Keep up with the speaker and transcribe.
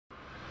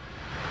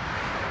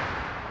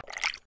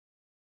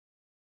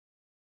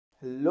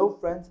Hello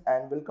friends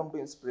and welcome to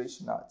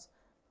Inspiration Arts.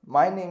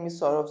 My name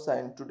is Saurav Sai.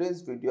 In today's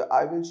video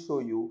I will show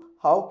you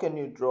how can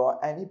you draw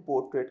any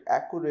portrait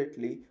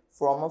accurately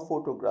from a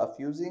photograph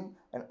using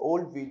an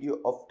old video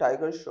of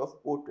Tiger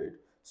Shroff portrait.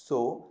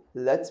 So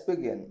let's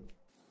begin.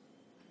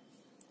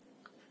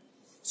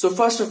 So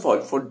first of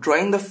all, for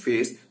drawing the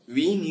face,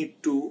 we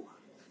need to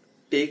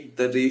take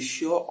the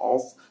ratio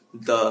of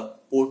the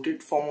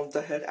portrait form of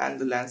the head and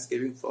the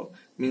landscaping form,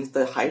 means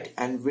the height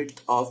and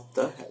width of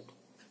the head.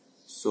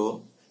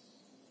 So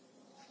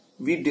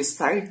we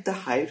decide the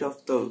height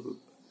of the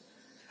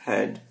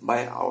head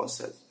by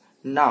ourselves.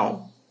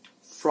 Now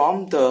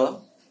from the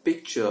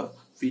picture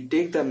we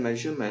take the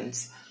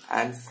measurements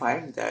and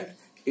find that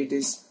it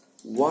is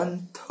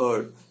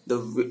 1/3, the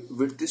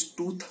width is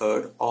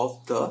 2/3 of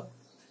the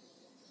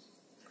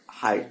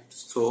height.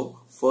 So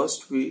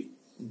first we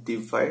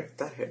divide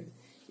the head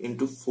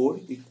into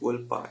 4 equal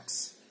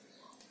parts.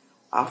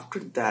 After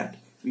that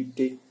we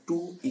take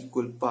 2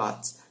 equal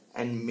parts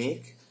and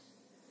make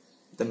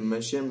the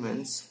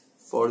measurements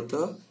for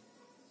the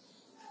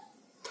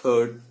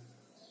third,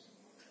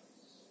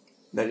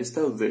 that is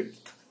the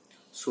width.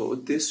 So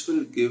this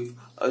will give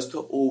us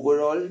the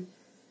overall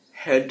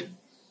head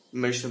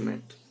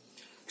measurement.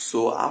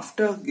 So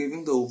after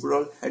giving the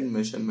overall head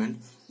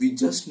measurement, we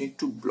just need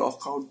to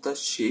block out the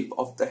shape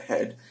of the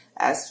head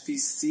as we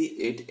see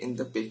it in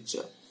the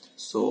picture.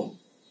 So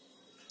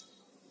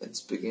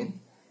let's begin.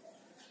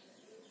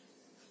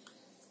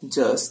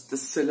 Just the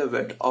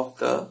silhouette of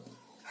the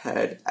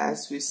head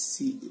as we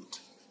see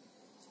it.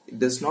 It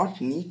does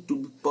not need to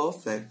be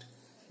perfect,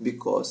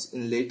 because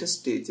in later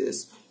stages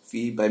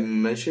by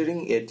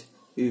measuring it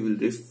we will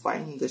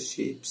refine the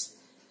shapes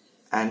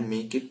and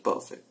make it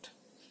perfect.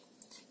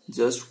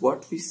 Just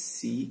what we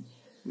see,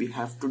 we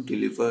have to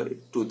deliver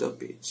it to the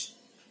page.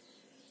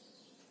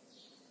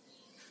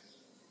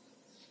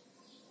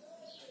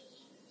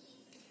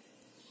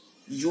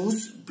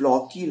 Use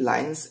blocky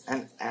lines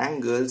and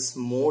angles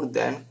more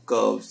than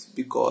curves,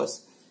 because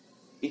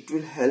it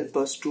will help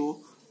us to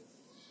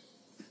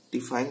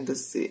define the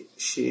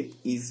shape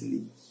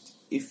easily.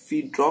 If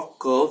we draw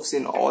curves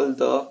in all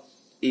the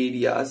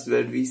areas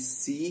where we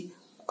see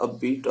a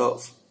bit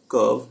of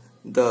curve,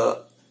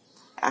 the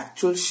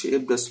actual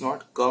shape does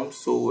not come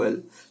so well.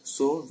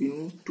 So we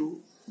need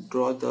to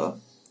draw the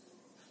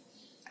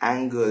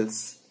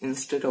angles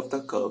instead of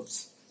the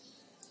curves.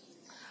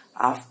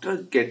 After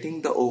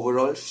getting the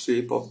overall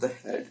shape of the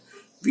head,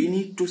 we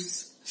need to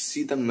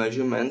see the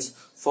measurements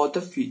for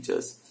the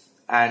features,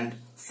 and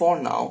for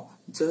now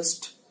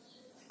just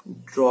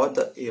draw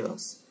the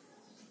ears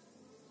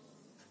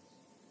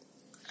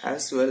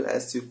as well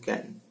as you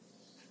can.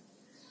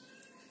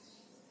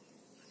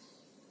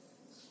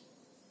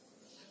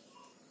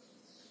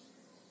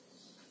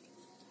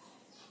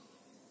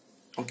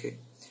 Okay,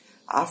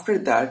 after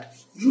that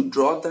you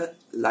draw the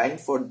line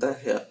for the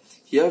hair.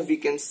 Here we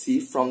can see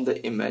from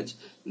the image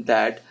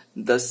that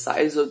the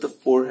size of the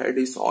forehead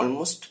is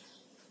almost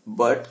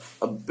but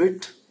a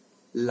bit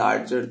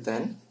larger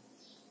than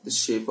the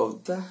shape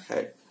of the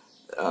hair.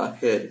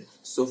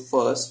 So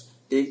first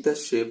take the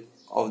shape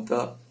of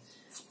the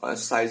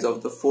size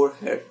of the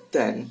forehead,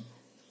 then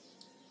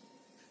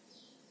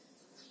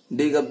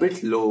dig a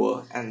bit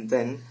lower, and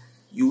then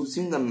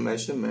using the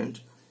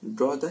measurement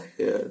draw the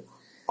hair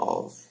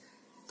of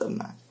the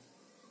man.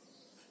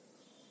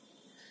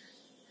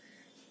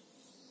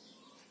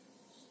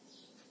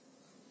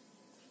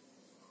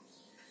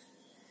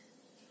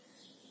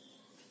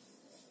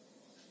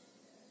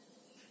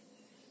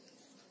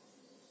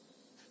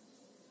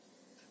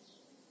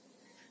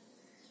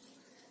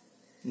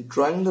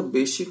 Drawing the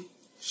basic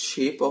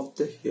shape of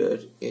the hair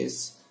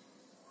is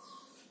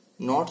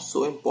not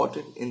so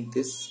important in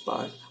this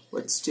part,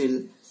 but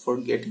still for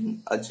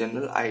getting a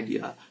general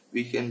idea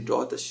we can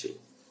draw the shape.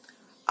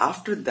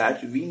 After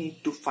that we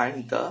need to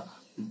find the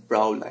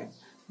brow line.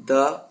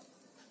 The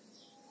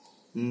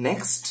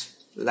next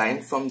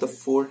line from the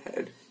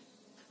forehead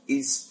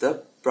is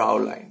the brow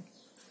line.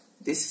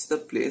 This is the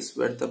place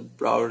where the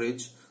brow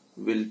ridge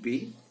will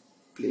be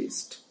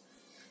placed.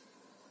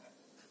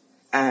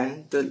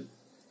 And the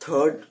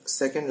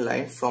second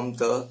line from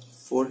the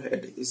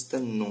forehead is the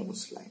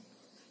nose line.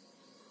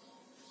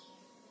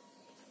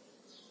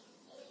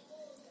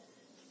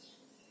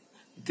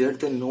 There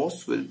the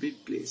nose will be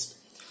placed.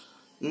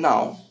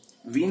 Now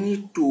we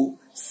need to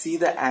see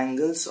the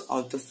angles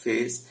of the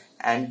face,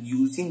 and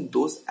using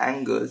those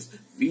angles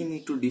we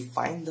need to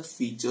define the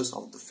features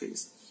of the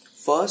face.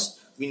 First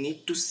we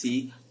need to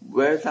see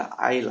where the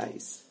eye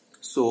lies.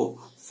 So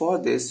for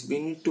this we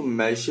need to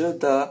measure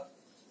the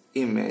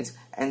image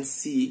and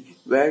see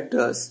where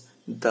does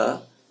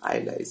the eye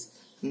lies.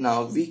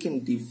 Now we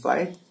can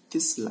divide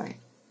this line,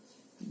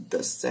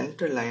 the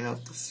center line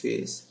of the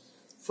face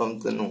from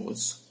the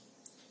nose,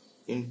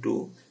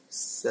 into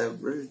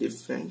several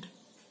different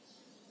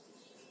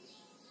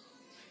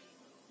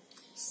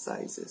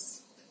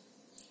sizes.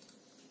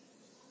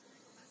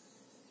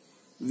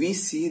 We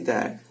see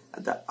that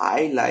the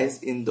eye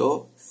lies in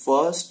the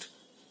first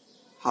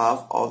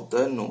half of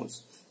the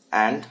nose,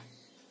 and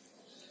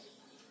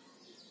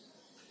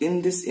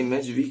in this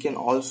image we can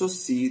also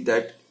see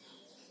that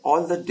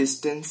all the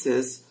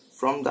distances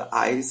from the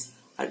eyes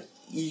are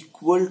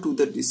equal to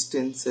the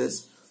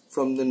distances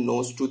from the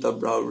nose to the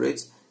brow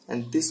ridge,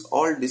 and this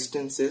all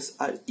distances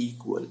are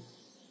equal.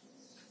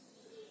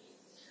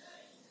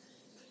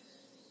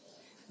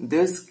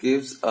 This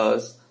gives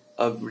us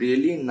a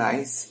really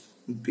nice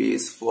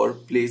base for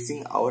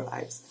placing our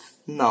eyes.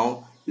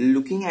 Now,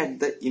 looking at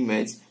the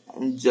image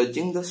and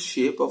judging the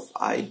shape of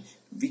eye,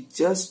 we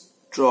just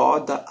draw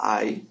the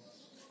eye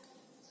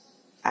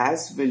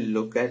as we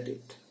look at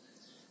it.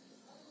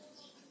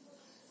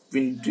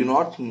 We do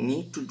not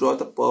need to draw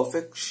the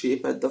perfect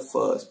shape at the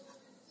first,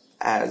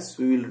 as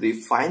we will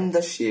refine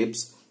the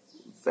shapes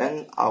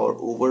when our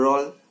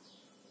overall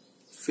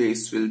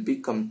face will be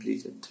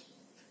completed.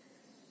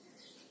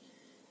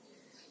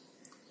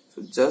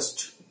 So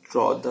just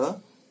draw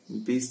the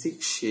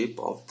basic shape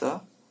of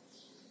the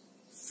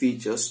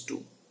features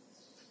too.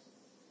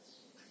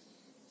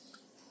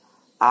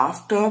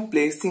 After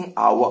placing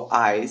our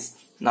eyes,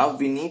 now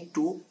we need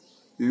to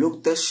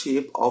look the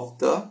shape of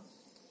the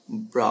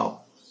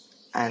brow,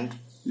 and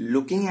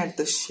looking at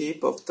the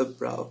shape of the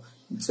brow,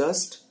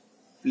 just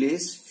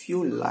place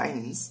few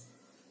lines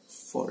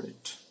for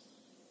it.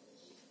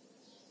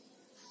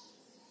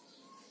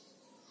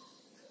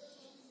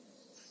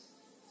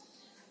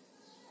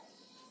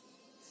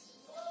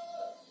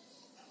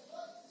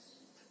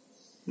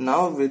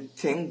 Now we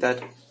think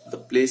that the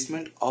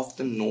placement of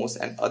the nose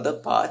and other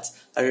parts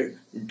are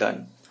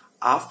done.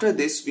 After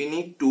this we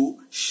need to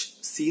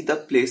see the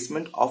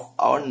placement of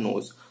our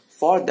nose.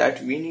 For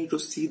that we need to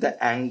see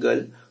the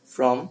angle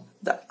from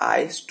the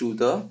eyes to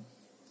the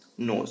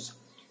nose.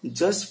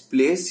 Just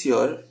place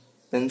your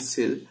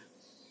pencil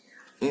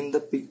in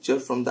the picture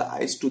from the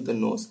eyes to the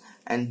nose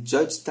and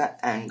judge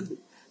the angle.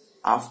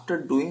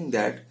 After doing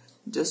that,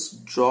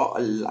 just draw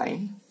a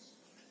line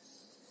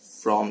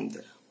from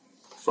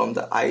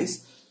the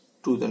eyes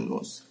to the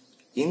nose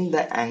in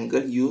the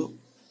angle you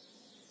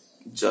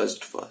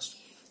judged first.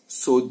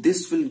 So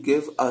this will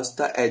give us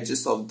the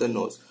edges of the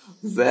nose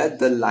where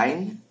the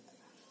line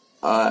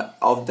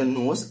of the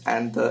nose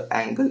and the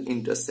angle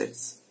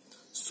intersects.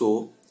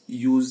 So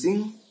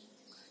using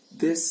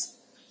this,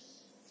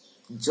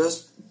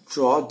 just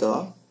draw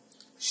the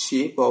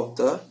shape of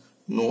the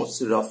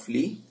nose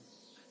roughly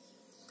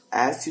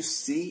as you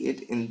see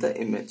it in the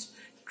image.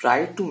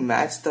 Try to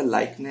match the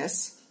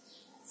likeness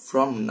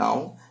from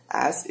now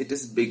as it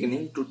is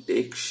beginning to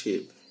take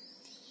shape.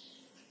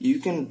 You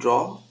can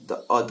draw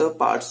the other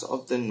parts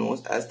of the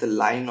nose as the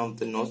line of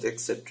the nose,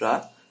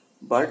 etc.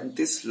 But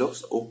this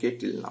looks okay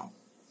till now.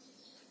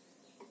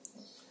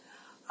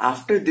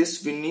 After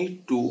this we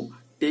need to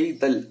take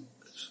the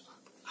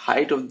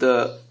height of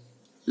the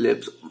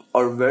lips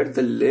or where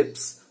the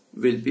lips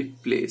will be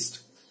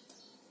placed.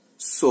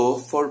 So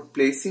for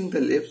placing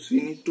the lips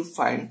we need to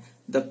find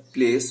the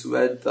place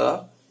where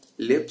the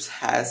lips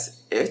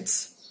has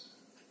its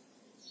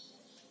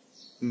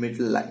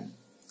middle line.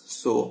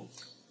 So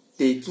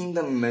taking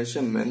the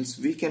measurements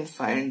we can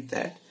find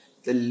that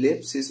the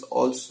lips is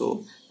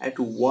also at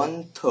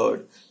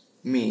 1/3,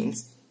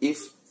 means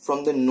if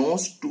from the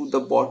nose to the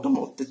bottom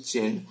of the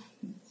chin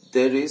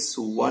there is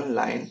one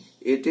line,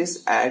 it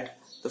is at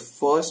the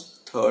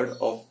first third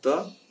of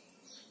the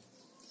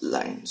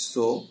line.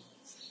 So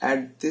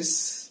at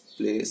this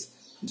place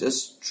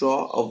just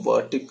draw a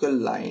vertical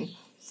line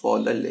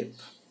for the lip.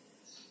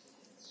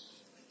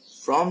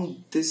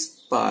 From this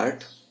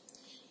part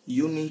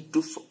you need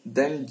to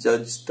then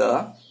judge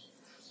the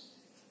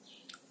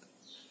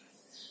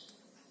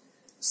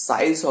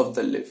size of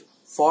the lip.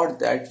 For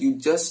that you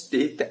just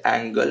take the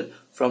angle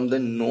from the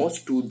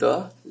nose to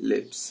the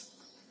lips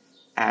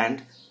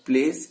and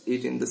place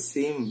it in the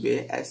same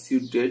way as you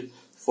did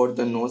for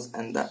the nose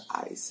and the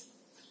eyes,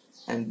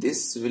 and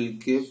this will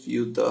give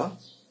you the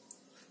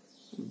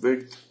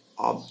width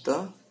of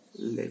the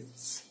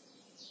lips.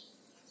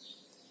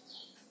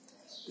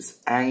 These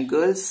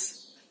angles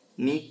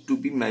need to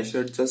be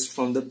measured just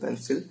from the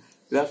pencil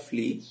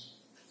roughly,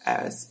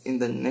 as in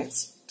the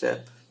next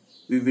step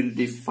we will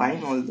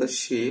define all the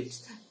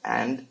shapes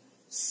and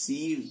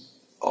see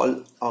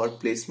all our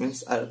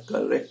placements are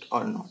correct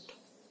or not.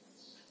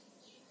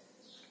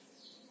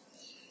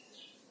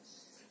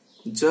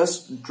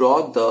 Just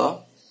draw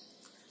the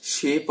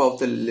shape of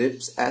the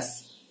lips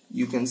as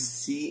you can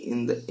see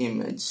in the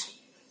image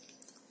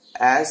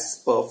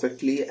as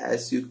perfectly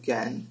as you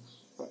can,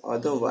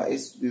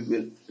 otherwise we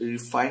will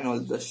refine all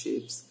the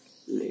shapes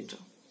later.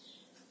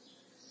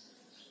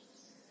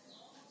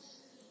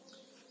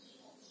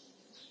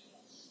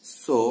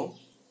 So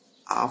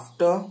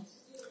after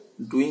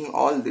doing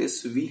all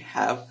this we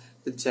have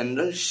the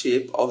general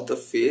shape of the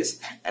face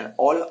and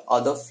all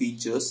other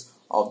features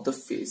of the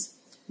face.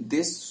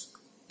 This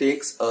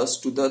takes us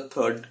to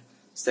the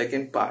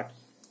second part.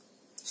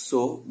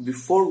 So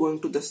before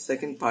going to the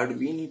second part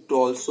we need to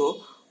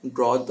also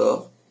draw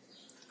the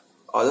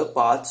other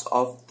parts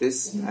of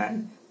this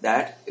man,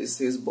 that is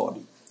his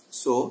body.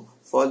 So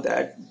for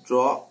that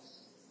draw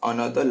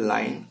another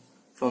line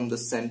from the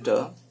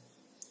center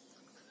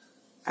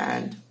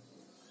and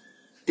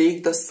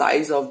take the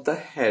size of the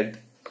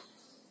head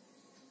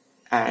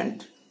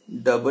and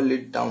double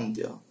it down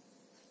there.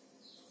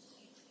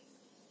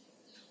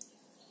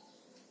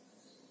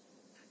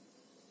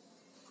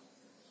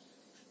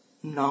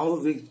 Now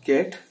we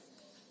get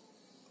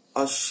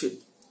a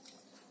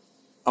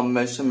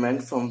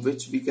measurement from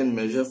which we can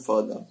measure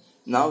further.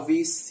 Now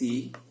we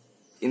see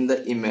in the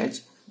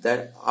image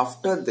that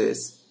after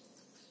this,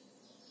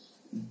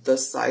 the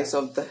size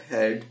of the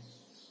head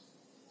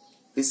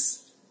is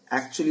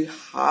actually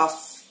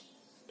half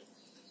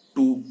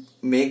to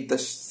make the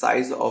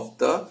size of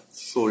the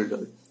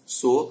shoulder.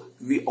 So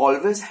we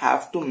always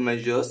have to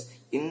measure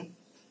in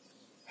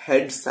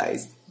head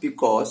size,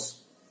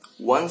 because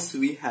once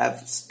we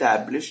have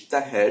established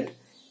the head,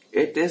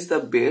 it is the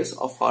base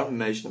of our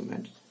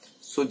measurement.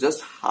 So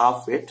just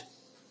half it,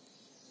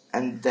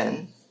 and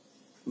then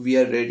we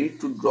are ready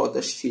to draw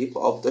the shape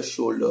of the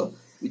shoulder,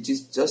 which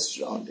is just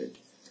rounded.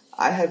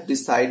 I have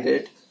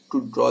decided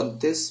to draw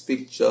this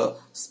picture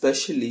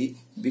specially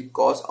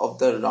because of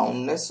the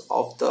roundness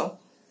of the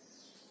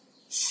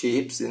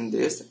shapes in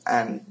this,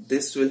 and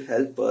this will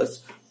help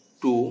us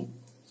to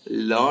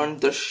learn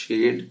the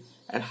shade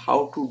and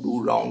how to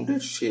do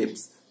rounded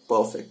shapes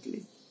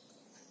perfectly.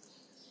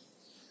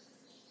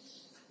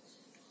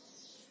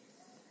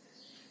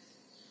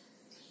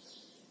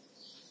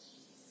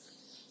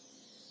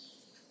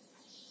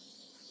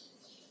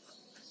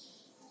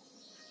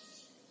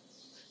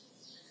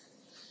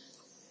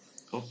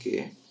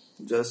 Okay,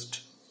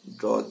 just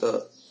draw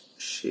the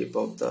shape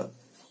of the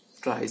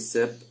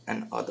tricep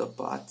and other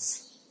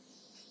parts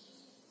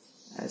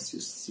as you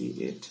see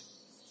it.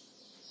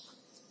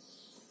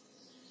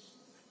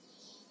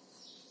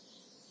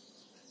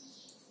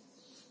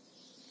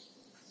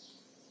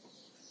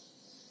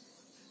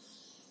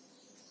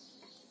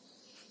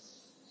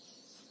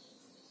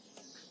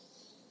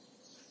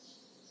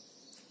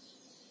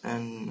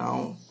 And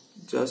now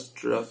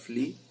just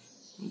roughly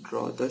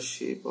draw the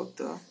shape of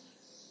the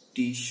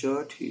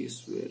t-shirt he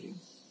is wearing.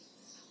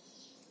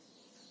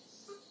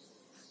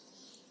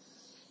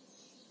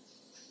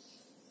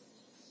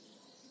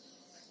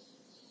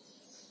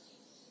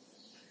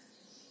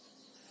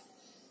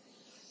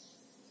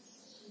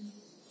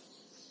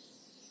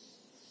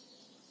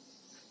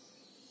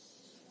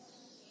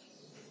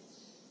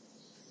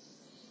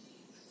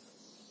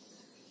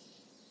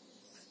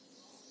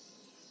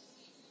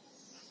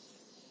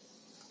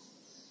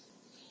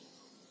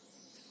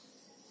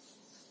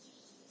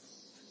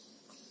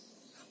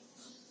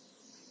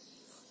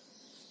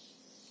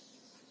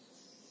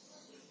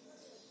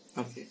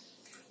 Okay,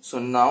 so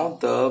now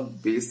the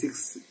basic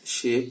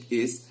shape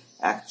is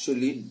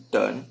actually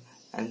done,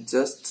 and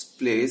just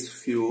place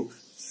few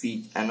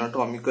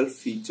anatomical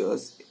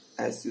features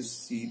as you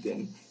see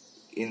them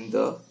in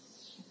the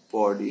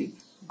body.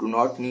 Do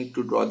not need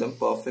to draw them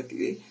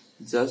perfectly,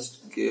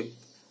 just give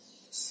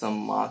some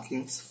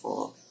markings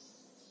for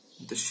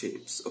the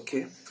shapes.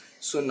 Okay,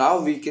 so now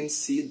we can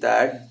see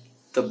that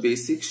the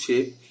basic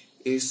shape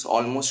is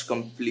almost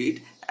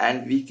complete,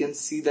 and we can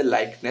see the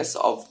likeness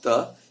of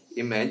the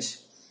image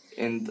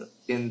in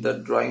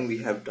the drawing we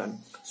have done.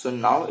 So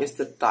now is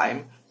the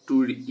time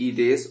to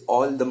erase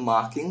all the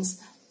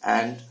markings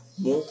and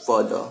move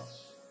further.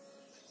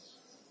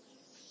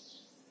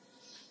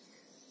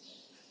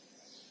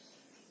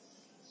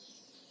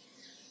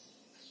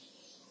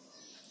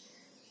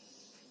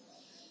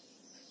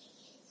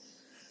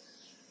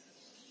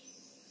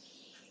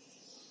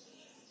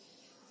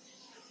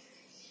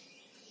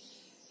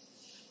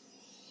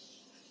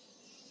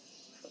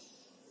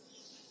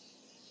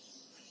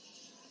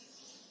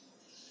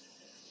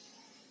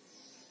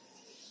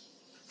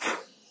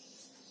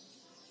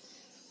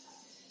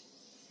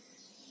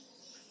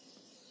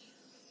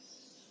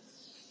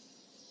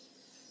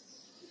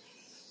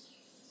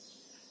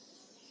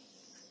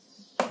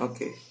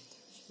 Okay,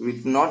 we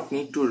do not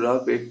need to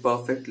rub it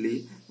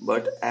perfectly,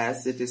 but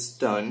as it is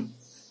done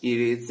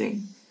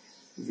erasing,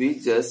 we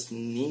just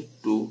need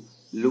to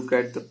look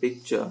at the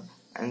picture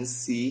and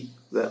see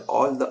where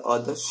all the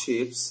other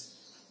shapes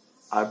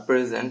are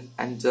present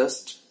and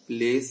just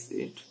place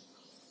it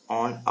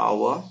on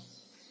our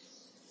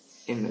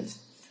image.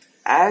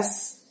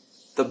 As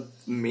the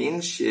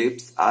main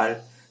shapes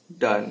are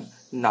done,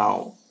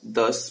 now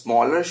the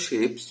smaller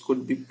shapes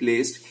could be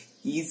placed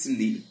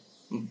easily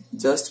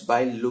just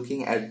by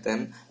looking at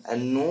them,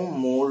 and no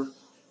more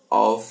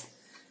of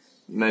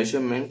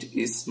measurement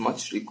is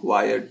much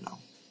required now.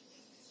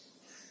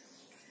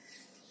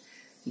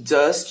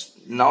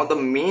 Just now the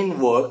main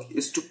work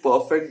is to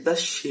perfect the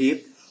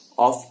shape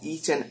of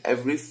each and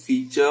every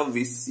feature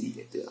we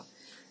see there.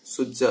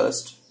 So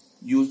just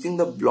using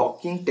the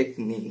blocking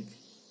technique,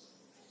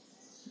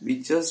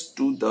 we just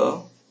do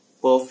the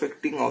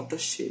perfecting of the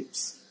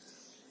shapes.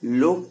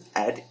 Look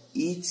at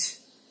each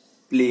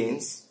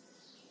planes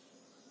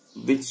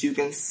which you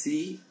can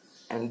see,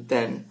 and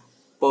then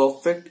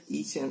perfect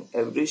each and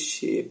every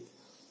shape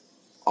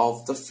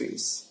of the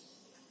face.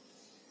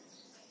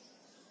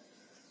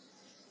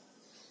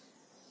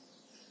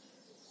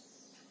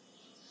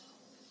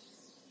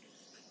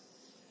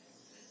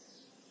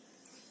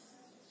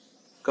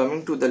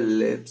 Coming to the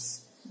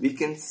lips, we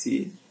can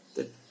see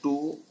the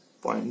two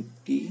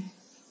pointy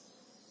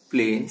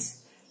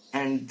planes,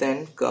 and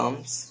then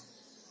comes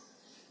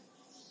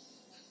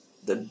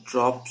the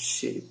drop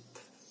shape.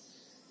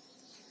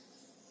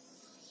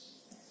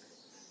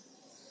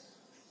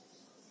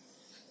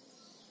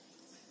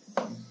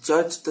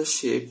 Judge the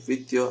shape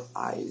with your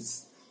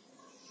eyes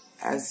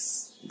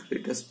as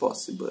great as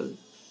possible,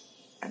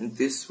 and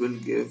this will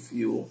give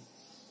you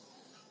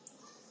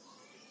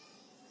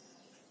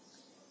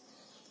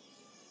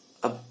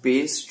a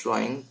base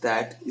drawing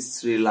that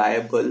is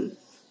reliable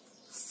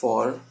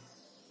for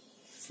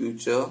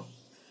future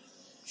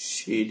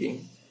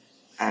shading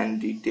and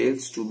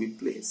details to be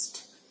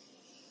placed.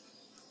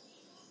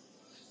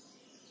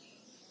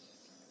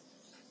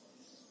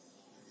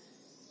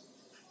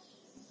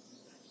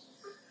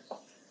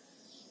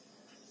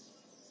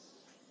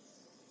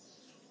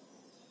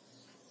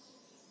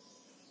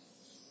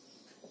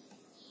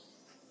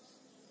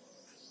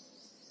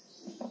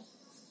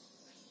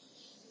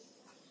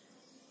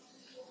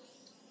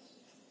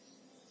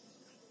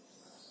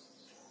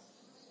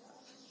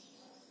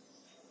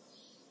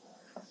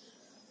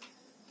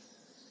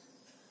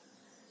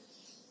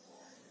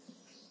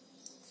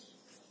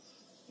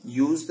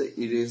 Use the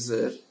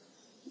eraser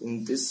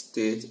in this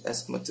stage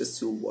as much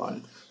as you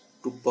want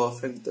to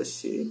perfect the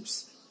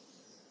shapes,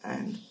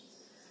 and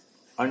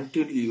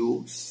until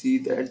you see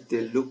that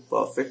they look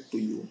perfect to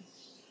you.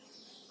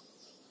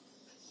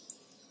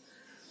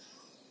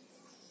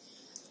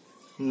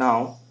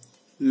 Now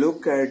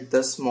look at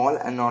the small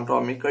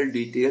anatomical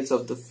details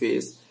of the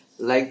face,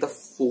 like the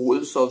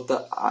folds of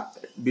the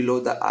below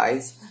the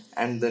eyes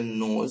and the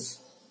nose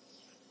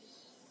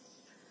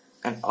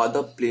and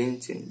other plane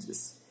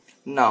changes.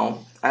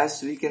 Now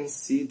as we can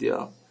see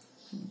there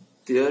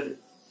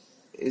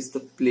is the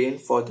plane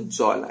for the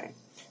jawline.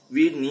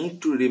 We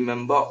need to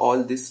remember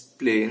all these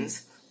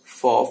planes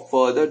for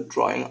further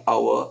drawing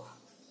our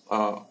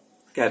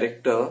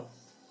character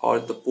or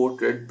the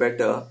portrait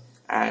better,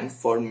 and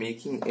for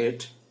making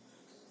it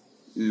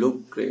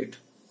look great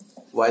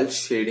while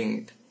shading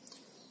it.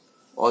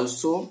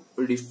 Also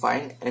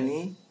refine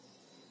any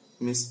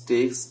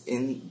mistakes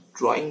in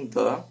drawing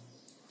the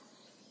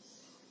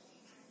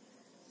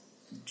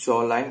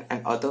jawline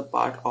and other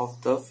part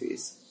of the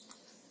face.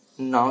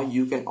 Now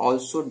you can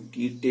also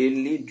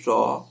detailedly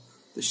draw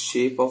the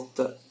shape of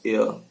the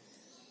ear.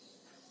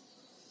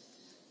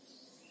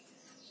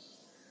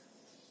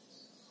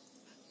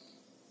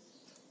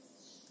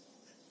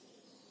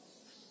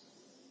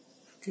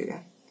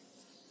 Okay,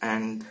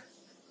 and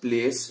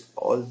place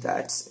all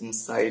that's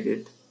inside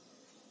it.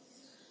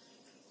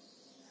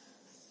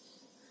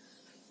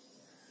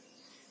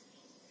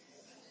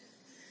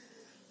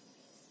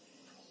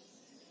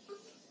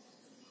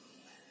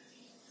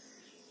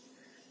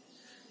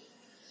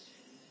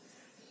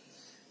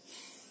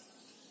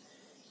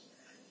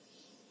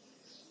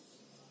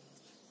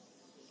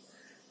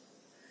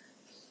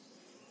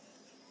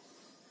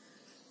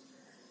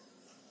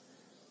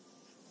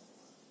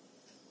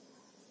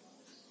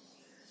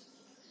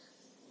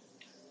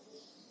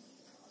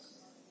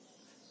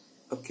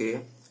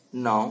 Okay,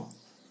 now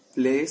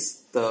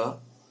place the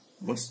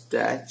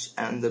mustache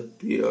and the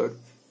beard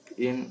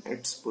in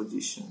its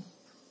position.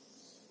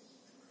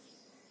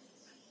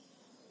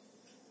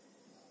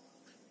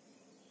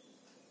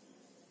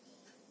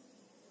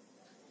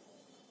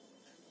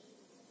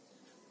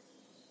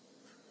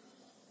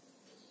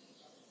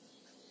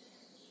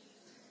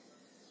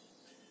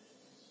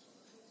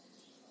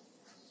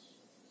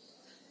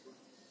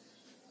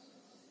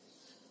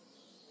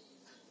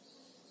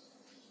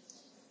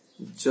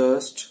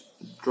 Just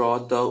draw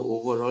the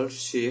overall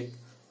shape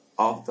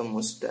of the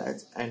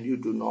mustache, and you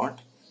do not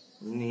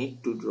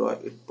need to draw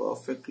it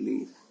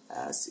perfectly,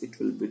 as it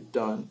will be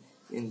done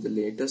in the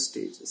later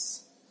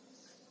stages.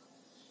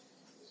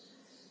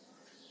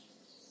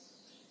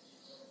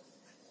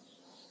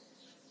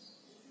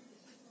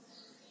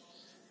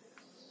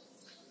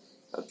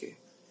 Okay,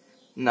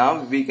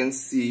 now we can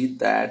see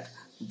that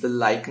the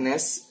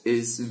likeness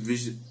is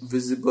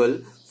visible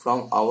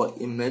from our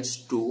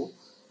image to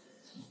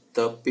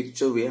the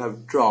picture we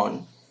have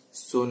drawn.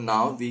 So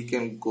now we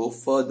can go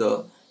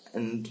further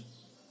and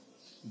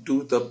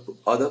do the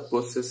other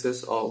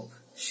processes of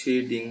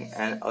shading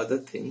and other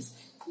things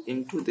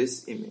into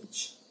this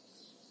image.